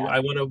to you. Yeah. I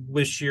want to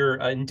wish your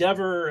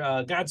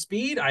endeavor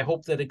Godspeed. I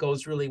hope that it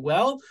goes really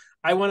well.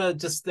 I want to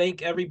just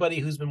thank everybody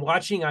who's been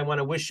watching. I want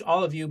to wish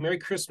all of you Merry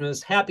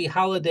Christmas, Happy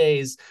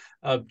Holidays.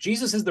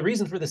 Jesus is the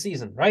reason for the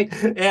season, right?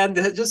 And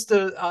just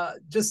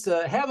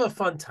to have a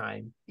fun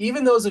time.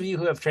 Even those of you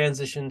who have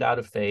transitioned out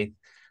of faith,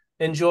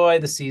 enjoy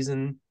the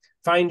season.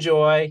 Find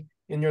joy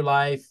in your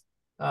life.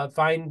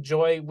 Find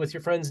joy with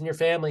your friends and your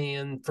family.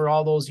 And for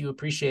all those you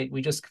appreciate,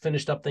 we just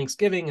finished up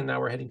Thanksgiving and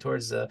now we're heading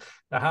towards the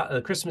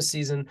Christmas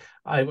season.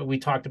 We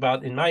talked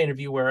about in my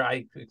interview where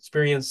I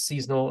experienced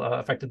seasonal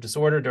affective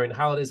disorder during the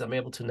holidays. I'm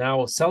able to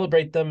now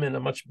celebrate them in a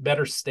much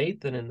better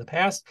state than in the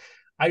past.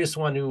 I just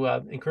want to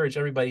encourage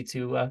everybody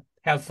to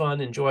have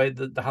fun, enjoy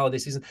the holiday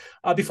season.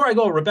 Before I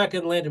go, Rebecca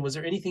and Landon, was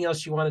there anything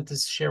else you wanted to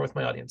share with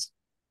my audience?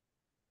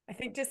 I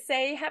think just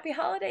say happy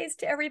holidays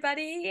to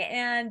everybody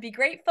and be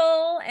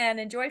grateful and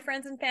enjoy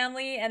friends and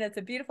family. And it's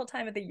a beautiful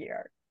time of the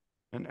year.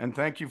 And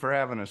thank you for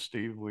having us,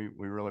 Steve. We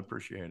really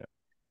appreciate it.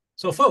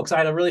 So, folks, I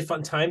had a really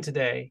fun time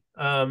today.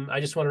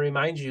 I just want to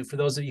remind you, for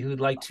those of you who'd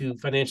like to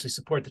financially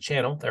support the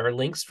channel, there are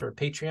links for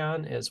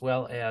Patreon as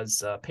well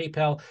as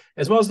PayPal,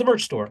 as well as the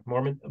merch store,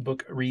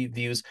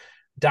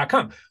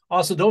 MormonBookReviews.com.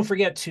 Also, don't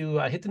forget to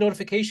hit the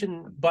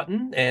notification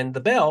button and the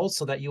bell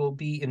so that you will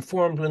be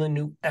informed when a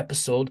new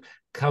episode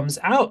comes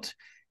out.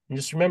 And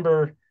just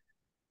remember,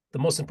 the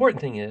most important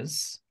thing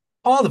is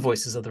all the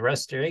voices of the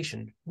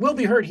restoration will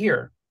be heard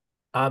here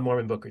on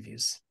Mormon Book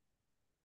Reviews.